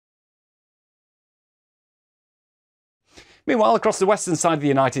Meanwhile, across the western side of the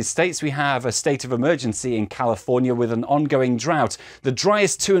United States, we have a state of emergency in California with an ongoing drought. The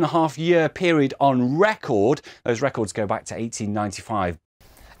driest 2.5-year period on record. Those records go back to 1895.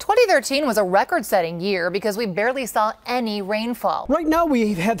 2013 was a record-setting year because we barely saw any rainfall. Right now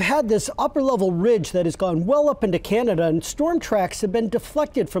we have had this upper-level ridge that has gone well up into Canada, and storm tracks have been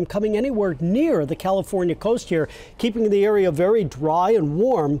deflected from coming anywhere near the California coast here, keeping the area very dry and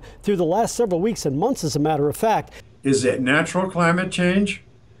warm through the last several weeks and months, as a matter of fact. Is it natural climate change,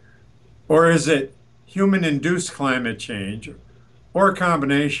 or is it human-induced climate change, or a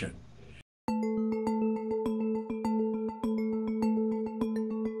combination?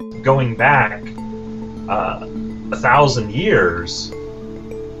 Going back 1,000 years,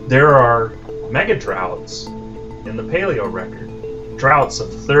 there are mega droughts in the paleo record, droughts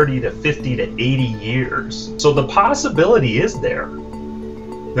of 30 to 50 to 80 years. So the possibility is there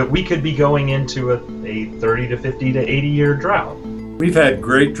that we could be going into a 30 to 50 to 80 year drought. We've had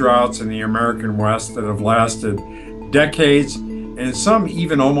great droughts in the American West that have lasted decades, and some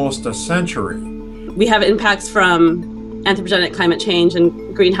even almost a century. We have impacts from anthropogenic climate change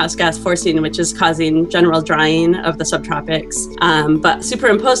and greenhouse gas forcing, which is causing general drying of the subtropics. But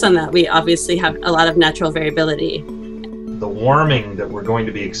superimposed on that, we obviously have a lot of natural variability. The warming that we're going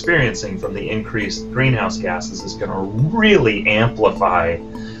to be experiencing from the increased greenhouse gases is going to really amplify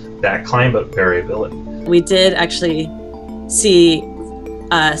that climate variability. We did actually see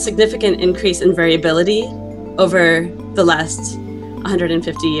a significant increase in variability over the last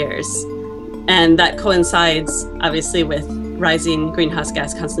 150 years. And that coincides, obviously, with rising greenhouse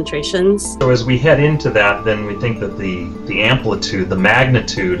gas concentrations. So as we head into that, then we think that the amplitude, the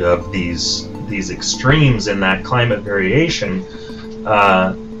magnitude of these extremes in that climate variation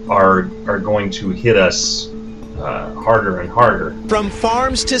are going to hit us harder and harder. From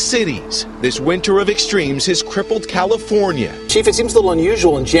farms to cities, this winter of extremes has crippled California. Chief, it seems a little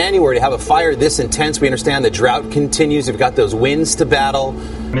unusual in January to have a fire this intense. We understand the drought continues. We've got those winds to battle.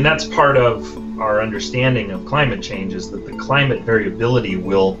 I mean, that's part of our understanding of climate change, is that the climate variability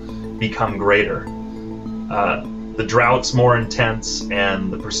will become greater. The drought's more intense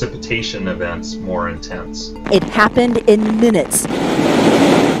and the precipitation events more intense. It happened in minutes.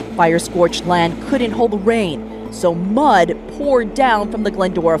 Fire-scorched land couldn't hold the rain, so mud poured down from the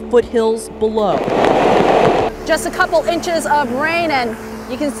Glendora foothills below. Just a couple inches of rain, and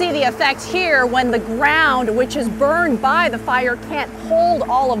you can see the effect here when the ground, which is burned by the fire, can't hold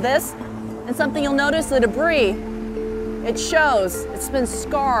all of this. And something you'll notice, the debris, it shows it's been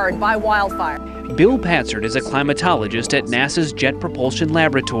scarred by wildfire. Bill Patzert is a climatologist at NASA's Jet Propulsion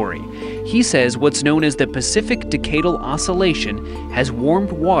Laboratory. He says what's known as the Pacific Decadal Oscillation has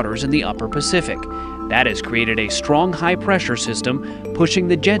warmed waters in the upper Pacific. That has created a strong high-pressure system pushing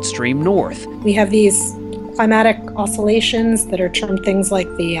the jet stream north. We have these climatic oscillations that are termed things like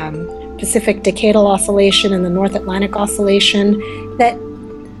the Pacific Decadal Oscillation and the North Atlantic Oscillation that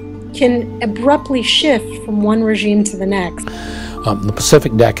can abruptly shift from one regime to the next. The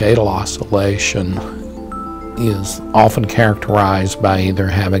Pacific Decadal Oscillation is often characterized by either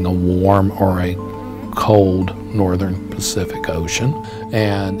having a warm or a cold northern Pacific Ocean,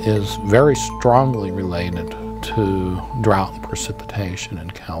 and is very strongly related to drought and precipitation in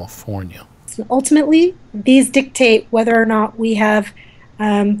California. So ultimately, these dictate whether or not we have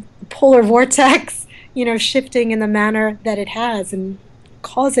polar vortex, shifting in the manner that it has and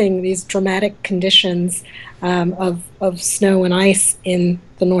causing these dramatic conditions of snow and ice in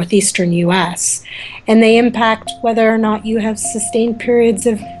the northeastern U.S. And they impact whether or not you have sustained periods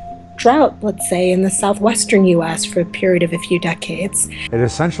of drought, let's say, in the southwestern U.S. for a period of a few decades. It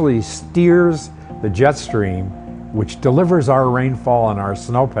essentially steers the jet stream, which delivers our rainfall and our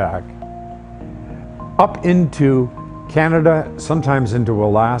snowpack, up into Canada, sometimes into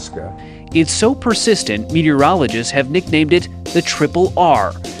Alaska. It's so persistent, meteorologists have nicknamed it the Triple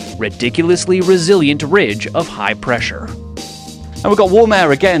R, ridiculously resilient ridge of high pressure. And we've got warm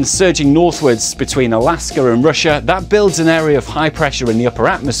air again surging northwards between Alaska and Russia. That builds an area of high pressure in the upper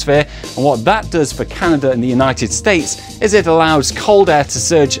atmosphere, and what that does for Canada and the United States is it allows cold air to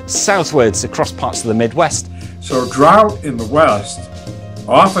surge southwards across parts of the Midwest. So drought in the West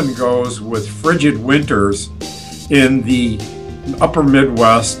often goes with frigid winters in the upper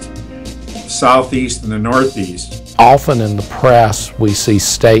Midwest, Southeast, and the Northeast. Often in the press we see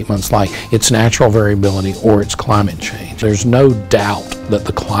statements like it's natural variability or it's climate change. There's no doubt that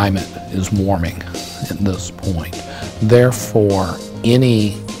the climate is warming at this point. Therefore,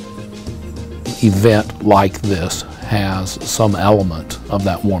 any event like this has some element of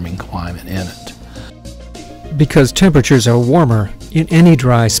that warming climate in it. Because temperatures are warmer, In any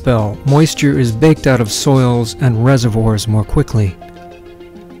dry spell, moisture is baked out of soils and reservoirs more quickly.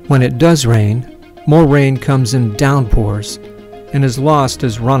 When it does rain, more rain comes in downpours and is lost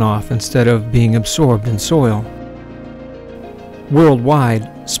as runoff instead of being absorbed in soil.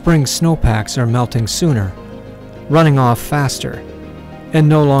 Worldwide, spring snowpacks are melting sooner, running off faster, and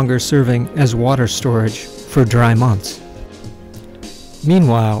no longer serving as water storage for dry months.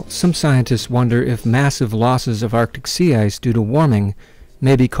 Meanwhile, some scientists wonder if massive losses of Arctic sea ice due to warming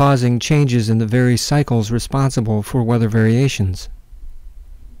may be causing changes in the very cycles responsible for weather variations.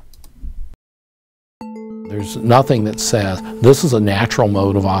 There's nothing that says this is a natural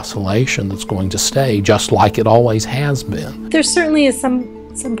mode of oscillation that's going to stay just like it always has been. There certainly is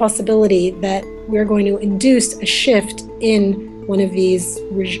some possibility that we're going to induce a shift in one of these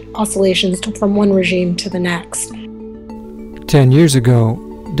oscillations from one regime to the next. 10 years ago,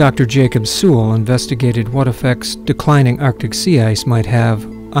 Dr. Jacob Sewell investigated what effects declining Arctic sea ice might have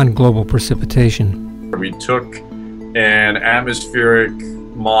on global precipitation. We took an atmospheric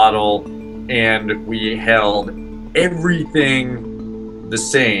model and we held everything the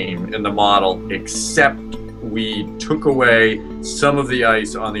same in the model except we took away some of the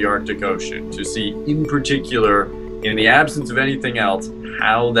ice on the Arctic Ocean to see in particular, in the absence of anything else,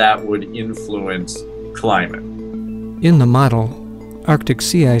 how that would influence climate. In the model, Arctic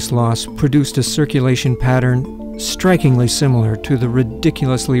sea ice loss produced a circulation pattern strikingly similar to the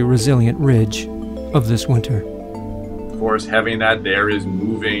ridiculously resilient ridge of this winter. Of course, having that there is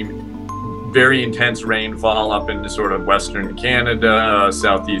moving very intense rainfall up into sort of western Canada,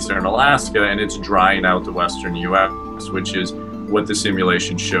 southeastern Alaska, and it's drying out the western US, which is what the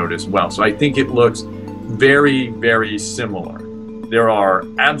simulation showed as well. So I think it looks very, very similar. There are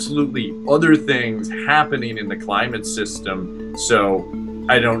absolutely other things happening in the climate system, so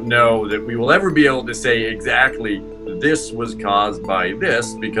I don't know that we will ever be able to say exactly this was caused by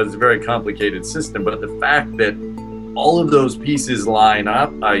this, because it's a very complicated system, but the fact that all of those pieces line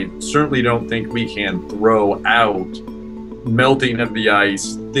up, I certainly don't think we can throw out melting of the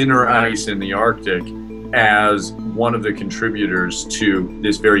ice, thinner ice in the Arctic as one of the contributors to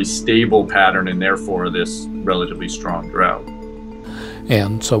this very stable pattern and therefore this relatively strong drought.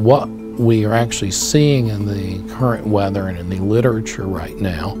 And so what we are actually seeing in the current weather and in the literature right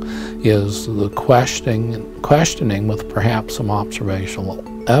now is the questioning with perhaps some observational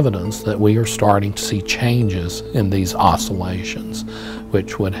evidence that we are starting to see changes in these oscillations,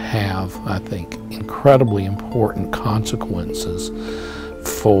 which would have, I think, incredibly important consequences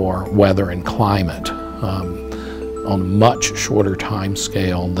for weather and climate on a much shorter time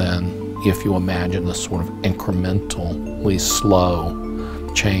scale than if you imagine this sort of incrementally slow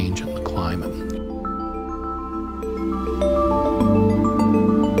change in the climate.